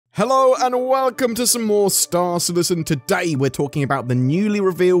Hello and welcome to some more Star Citizen. Today we're talking about the newly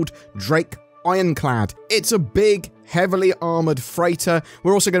revealed Drake Ironclad. It's a big, heavily armoured freighter.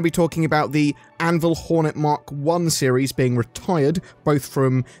 We're also going to be talking about the Anvil Hornet MK1 series being retired, both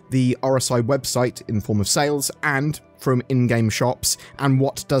from the RSI website in form of sales and from in-game shops, and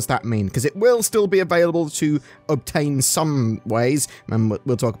what does that mean? Because it will still be available to obtain some ways, and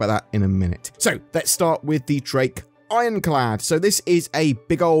we'll talk about that in a minute. So let's start with the Drake Ironclad. So this is a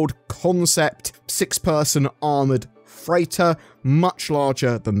big old concept, six-person armoured freighter, much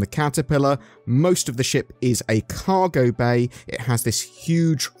larger than the Caterpillar. Most of the ship is a cargo bay. It has this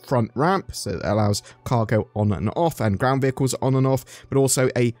huge front ramp, so it allows cargo on and off and ground vehicles on and off, but also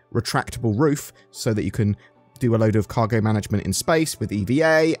a retractable roof so that you can do a load of cargo management in space with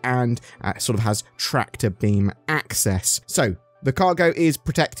EVA, and sort of has tractor beam access. So the cargo is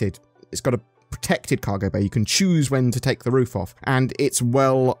protected. It's got a protected cargo bay. You can choose when to take the roof off, and it's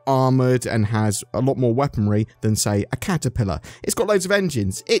well armoured and has a lot more weaponry than, say, a Caterpillar. It's got loads of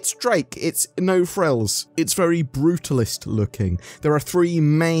engines. It's Drake. It's no frills. It's very brutalist looking. There are three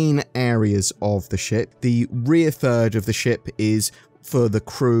main areas of the ship. The rear third of the ship is for the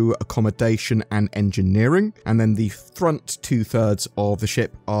crew, accommodation and engineering, and then the front two-thirds of the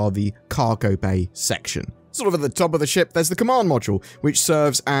ship are the cargo bay section. Sort of at the top of the ship, there's the command module, which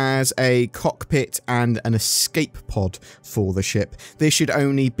serves as a cockpit and an escape pod for the ship. This should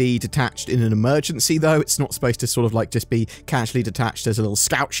only be detached in an emergency, though. It's not supposed to sort of like just be casually detached as a little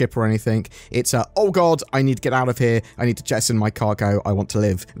scout ship or anything. It's a, oh god, I need to get out of here. I need to jettison my cargo. I want to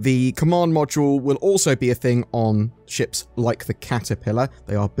live. The command module will also be a thing on ships like the Caterpillar.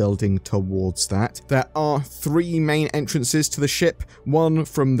 They are building towards that. There are three main entrances to the ship. One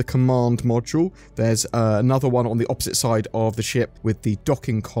from the command module. There's another one on the opposite side of the ship with the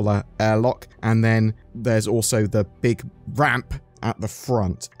docking collar airlock, and then there's also the big ramp at the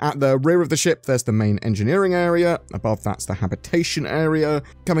front. At the rear of the ship, there's the main engineering area. Above that's the habitation area.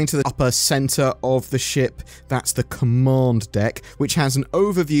 Coming to the upper center of the ship, that's the command deck, which has an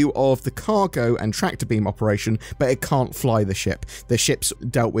overview of the cargo and tractor beam operation, but it can't fly the ship. The ship's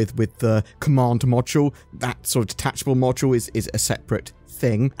dealt with the command module. That sort of detachable module is a separate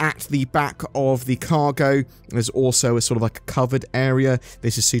thing. At the back of the cargo, there's also a sort of like a covered area.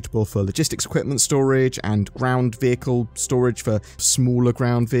 This is suitable for logistics equipment storage and ground vehicle storage for smaller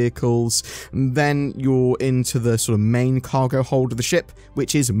ground vehicles. And then you're into the sort of main cargo hold of the ship,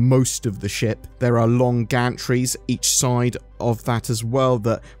 which is most of the ship. There are long gantries each side of that as well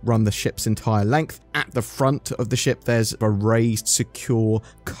that run the ship's entire length. At the front of the ship, there's a raised, secure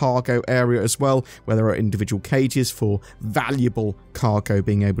cargo area as well, where there are individual cages for valuable cargo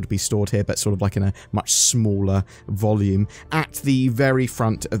being able to be stored here, but sort of like in a much smaller volume. At the very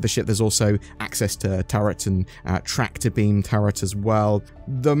front of the ship, there's also access to turret and tractor beam turret as well.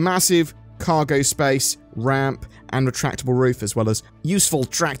 The massive cargo space, ramp and retractable roof, as well as useful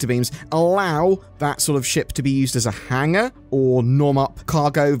tractor beams, allow that sort of ship to be used as a hangar or norm up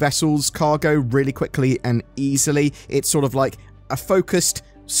cargo vessels cargo really quickly and easily. It's sort of like a focused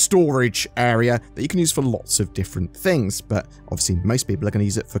storage area that you can use for lots of different things, but obviously most people are going to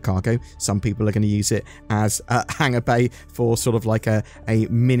use it for cargo. Some people are going to use it as a hangar bay for sort of like a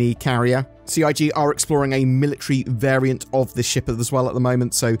mini carrier. CIG are exploring a military variant of this ship as well at the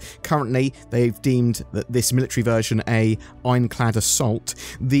moment, so currently they've deemed that this military version a Ironclad Assault.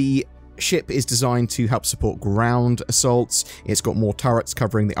 The ship is designed to help support ground assaults. It's got more turrets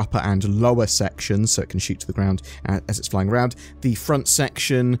covering the upper and lower sections, so it can shoot to the ground as it's flying around. The front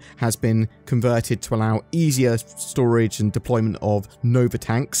section has been converted to allow easier storage and deployment of Nova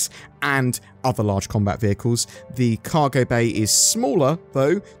tanks and other large combat vehicles. The cargo bay is smaller,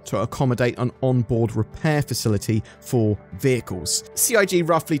 though, to accommodate an onboard repair facility for vehicles. CIG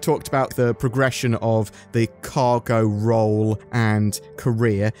roughly talked about the progression of the cargo role and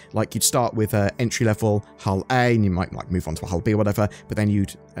career. Like, you'd start with an entry-level hull A, and you might like move on to a hull B or whatever, but then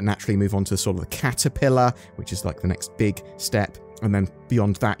you'd naturally move on to sort of the Caterpillar, which is like the next big step. And then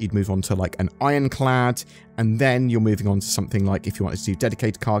beyond that, you'd move on to like an Ironclad, and then you're moving on to something like, if you wanted to do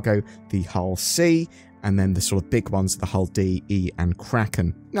dedicated cargo, the Hull C, and then the sort of big ones, the Hull D, E, and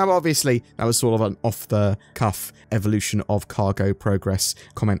Kraken. Now, obviously, that was sort of an off-the-cuff evolution of cargo progress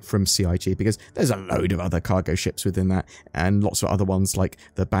comment from CIG, because there's a load of other cargo ships within that, and lots of other ones like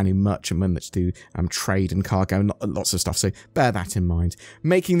the Banu Merchantman that do trade and cargo, and lots of stuff, so bear that in mind.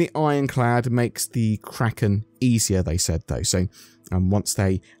 Making the Ironclad makes the Kraken easier, they said, though, so And once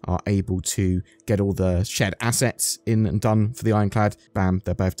they are able to get all the shared assets in and done for the Ironclad, bam,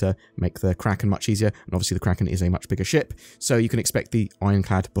 they're both to make the Kraken much easier. And obviously the Kraken is a much bigger ship, so you can expect the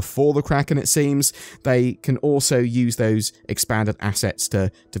Ironclad before the Kraken, it seems. They can also use those expanded assets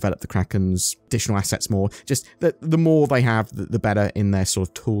to develop the Kraken's additional assets more. Just the more they have, the better in their sort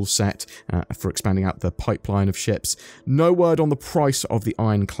of tool set for expanding out the pipeline of ships. No word on the price of the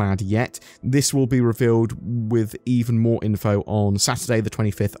Ironclad yet. This will be revealed with even more info on Saturday, the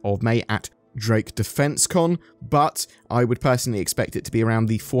 25th of May at Drake Defense Con, but I would personally expect it to be around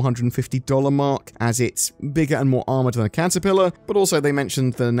the $450 mark, as it's bigger and more armoured than a Caterpillar. But also they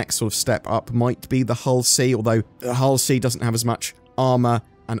mentioned the next sort of step up might be the Hull C, although the Hull C doesn't have as much armour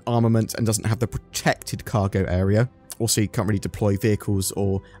and armament and doesn't have the protected cargo area. Also, you can't really deploy vehicles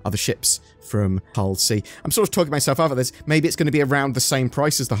or other ships from Hull C. I'm sort of talking myself out of this. Maybe it's going to be around the same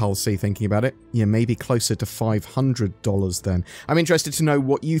price as the Hull C, thinking about it. Yeah, maybe closer to $500 then. I'm interested to know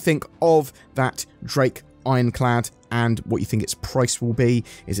what you think of that Drake Ironclad and what you think its price will be.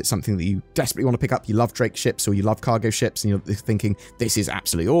 Is it something that you desperately want to pick up? You love Drake ships or you love cargo ships and you're thinking this is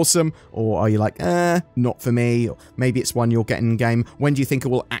absolutely awesome, or are you like, not for me? Or maybe it's one you'll get in game. When do you think it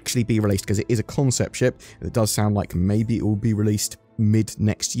will actually be released? Because it is a concept ship. It does sound like maybe it will be released mid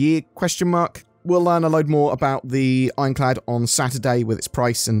next year, question mark. We'll learn a load more about the Ironclad on Saturday with its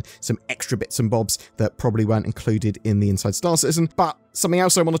price and some extra bits and bobs that probably weren't included in the Inside Star Citizen. But something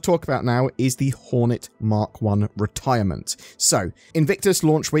else I want to talk about now is the Hornet Mark 1 retirement. So, Invictus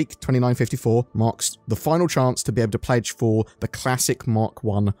Launch Week 2954 marks the final chance to be able to pledge for the classic Mark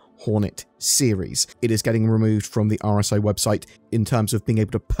 1 Hornet series. It is getting removed from the RSI website in terms of being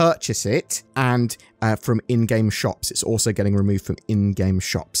able to purchase it, and from in-game shops. It's also getting removed from in-game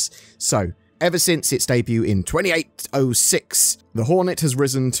shops. So, ever since its debut in 2806, the Hornet has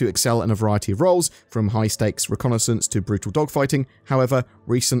risen to excel in a variety of roles, from high-stakes reconnaissance to brutal dogfighting. However,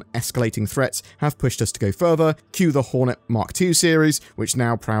 recent escalating threats have pushed us to go further. Cue the Hornet Mark II series, which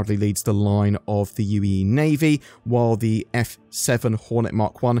now proudly leads the line of the UAE Navy, while the F7 Hornet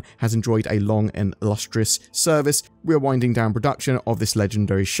Mark I has enjoyed a long and illustrious service. We are winding down production of this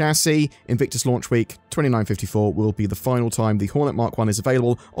legendary chassis. Invictus Launch Week 2954 will be the final time the Hornet Mark I is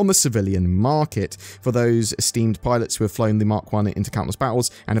available on the civilian market. For those esteemed pilots who have flown the Mark I into countless battles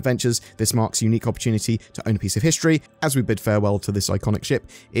and adventures, this marks a unique opportunity to own a piece of history. As we bid farewell to this iconic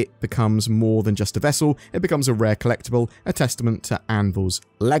ship, it becomes more than just a vessel. It becomes a rare collectible, a testament to Anvil's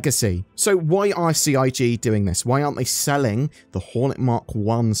legacy. So why are CIG doing this? Why aren't they selling the Hornet Mark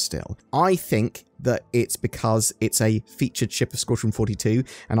I still? I think that it's because it's a featured ship of Squadron 42,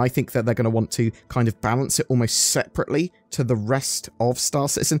 and I think that they're going to want to kind of balance it almost separately to the rest of Star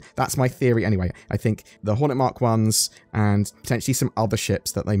Citizen. That's my theory anyway. I think the Hornet Mark 1s and potentially some other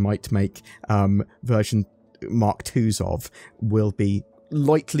ships that they might make version Mark 2s of will be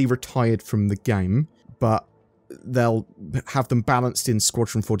lightly retired from the game, but they'll have them balanced in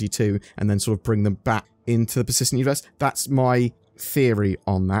Squadron 42 and then sort of bring them back into the persistent universe. That's my theory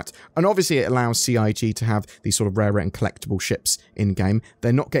on that. And obviously it allows CIG to have these sort of rare and collectible ships in game.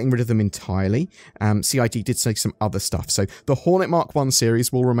 They're not getting rid of them entirely. CIG did say some other stuff. So the Hornet Mark I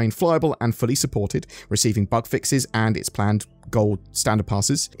series will remain flyable and fully supported, receiving bug fixes and its planned gold standard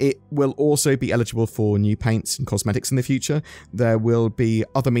passes. It will also be eligible for new paints and cosmetics in the future. There will be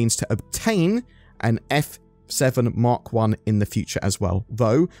other means to obtain an F7 Mark I in the future as well,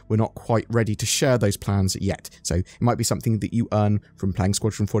 though we're not quite ready to share those plans yet. So it might be something that you earn from playing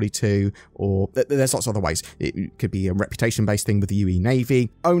Squadron 42, or there's lots of other ways. It could be a reputation-based thing with the UE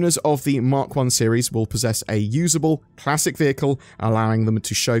Navy. Owners of the Mark I series will possess a usable classic vehicle, allowing them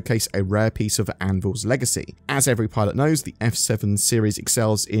to showcase a rare piece of Anvil's legacy. As every pilot knows, the F7 series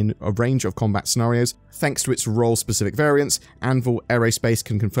excels in a range of combat scenarios. Thanks to its role-specific variants, Anvil Aerospace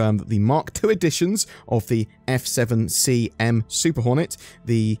can confirm that the Mark II editions of the F7CM Super Hornet,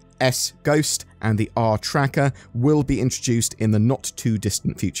 the S Ghost, and the R Tracker will be introduced in the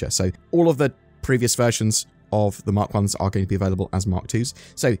not-too-distant future. So all of the previous versions of the Mark 1s are going to be available as Mark 2s.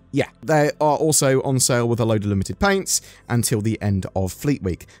 So yeah, they are also on sale with a load of limited paints until the end of Fleet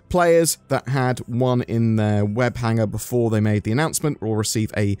Week. Players that had one in their web hanger before they made the announcement will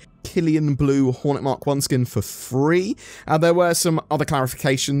receive a Killian Blue Hornet Mark I skin for free. There were some other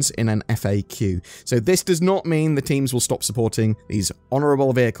clarifications in an FAQ. So this does not mean the teams will stop supporting these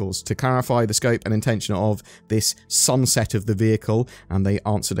honourable vehicles. To clarify the scope and intention of this sunset of the vehicle, and they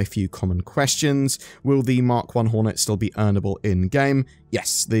answered a few common questions. Will the Mark I Hornet still be earnable in-game?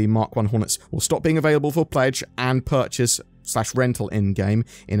 Yes, the Mark I Hornets will stop being available for pledge and purchase / rental in-game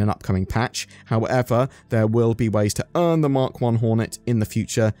in an upcoming patch. However, there will be ways to earn the Mark I Hornet in the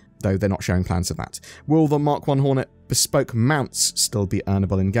future, though they're not showing plans of that. Will the Mark I Hornet bespoke mounts still be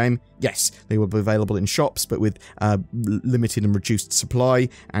earnable in-game? Yes, they will be available in shops, but with limited and reduced supply,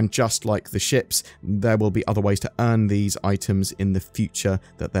 and just like the ships, there will be other ways to earn these items in the future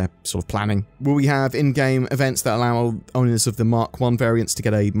that they're sort of planning. Will we have in-game events that allow owners of the Mark 1 variants to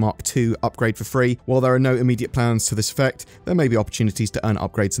get a Mark 2 upgrade for free? While there are no immediate plans to this effect, there may be opportunities to earn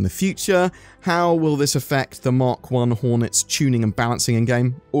upgrades in the future. How will this affect the Mark 1 Hornets tuning and balancing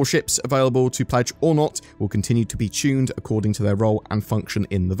in-game? All ships available to pledge or not will continue to be tuned according to their role and function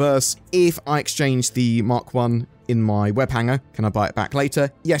in the verse. If I exchange the Mark 1 in my web hanger, can I buy it back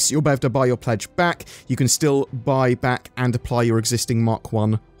later? Yes, you'll be able to buy your pledge back. You can still buy back and apply your existing Mark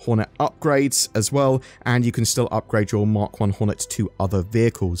 1 Hornet upgrades as well, and you can still upgrade your Mark 1 Hornet to other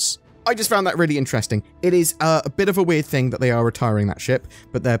vehicles. I just found that really interesting. It is a bit of a weird thing that they are retiring that ship,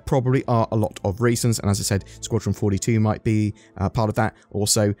 but there probably are a lot of reasons, and as I said, Squadron 42 might be part of that.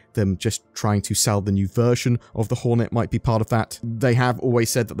 Also, them just trying to sell the new version of the Hornet might be part of that. They have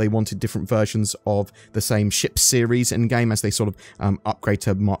always said that they wanted different versions of the same ship series in-game as they sort of upgrade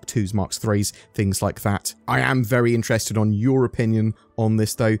to Mark 2s, Mark 3s, things like that. I am very interested on your opinion on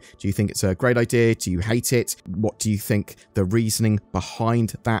this though. Do you think it's a great idea? Do you hate it? What do you think the reasoning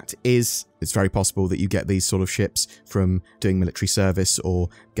behind that is? It's very possible that you get these sort of ships from doing military service or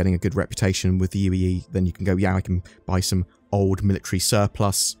getting a good reputation with the UEE. Then you can go, yeah, I can buy some old military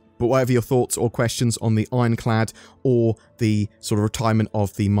surplus. But whatever your thoughts or questions on the Ironclad or the sort of retirement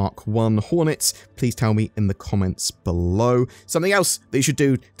of the Mark 1 Hornets, please tell me in the comments below. Something else that you should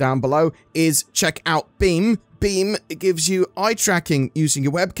do down below is check out Beam. Beam gives you eye tracking using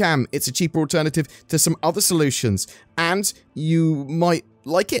your webcam. It's a cheaper alternative to some other solutions, and you might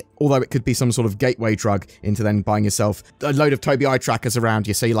like it, although it could be some sort of gateway drug into then buying yourself a load of Tobii eye trackers around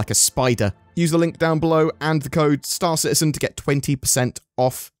you, so you're like a spider. Use the link down below and the code StarCitizen to get 20%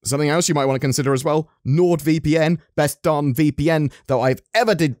 off. Something else you might want to consider as well, NordVPN, best darn VPN that I've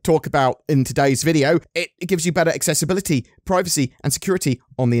ever did talk about in today's video. It gives you better accessibility, privacy, and security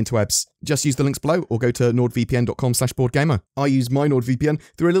on the interwebs. Just use the links below or go to nordvpn.com/BoredGamer. I use my NordVPN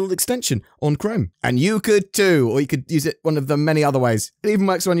through a little extension on Chrome. And you could too, or you could use it one of the many other ways. It even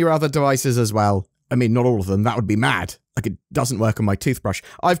works on your other devices as well. I mean, not all of them, that would be mad. Like, it doesn't work on my toothbrush.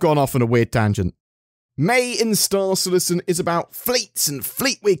 I've gone off on a weird tangent. May in Star Citizen is about fleets and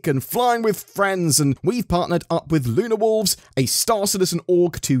Fleet Week and flying with friends, and we've partnered up with Lunar Wolves, a Star Citizen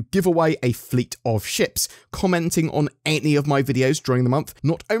org, to give away a fleet of ships. Commenting on any of my videos during the month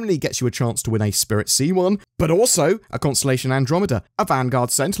not only gets you a chance to win a Spirit C1, but also a Constellation Andromeda, a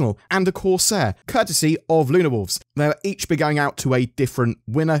Vanguard Sentinel, and a Corsair, courtesy of Lunar Wolves. They'll each be going out to a different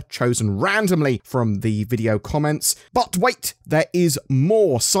winner chosen randomly from the video comments. But wait, there is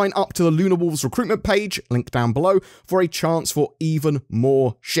more. Sign up to the Lunar Wolves recruitment page, link down below, for a chance for even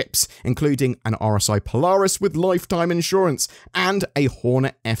more ships, including an RSI Polaris with lifetime insurance and a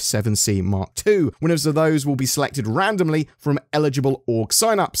Hornet F7C Mark II. Winners of those will be selected randomly from eligible org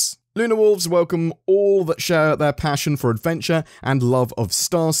signups. Lunar Wolves welcome all that share their passion for adventure and love of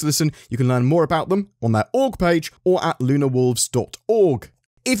Star Citizen. You can learn more about them on their org page or at lunarwolves.org.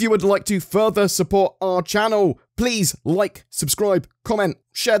 If you would like to further support our channel, please like, subscribe, comment,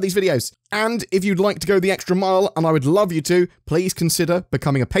 share these videos. And if you'd like to go the extra mile, and I would love you to, please consider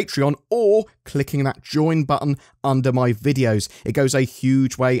becoming a Patreon or clicking that join button under my videos. It goes a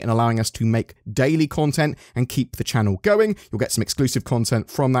huge way in allowing us to make daily content and keep the channel going. You'll get some exclusive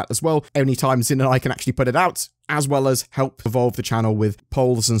content from that as well, anytime soon that I can actually put it out, as well as help evolve the channel with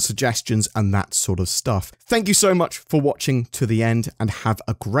polls and suggestions and that sort of stuff. Thank you so much for watching to the end, and have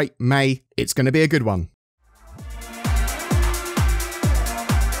a great May. It's going to be a good one.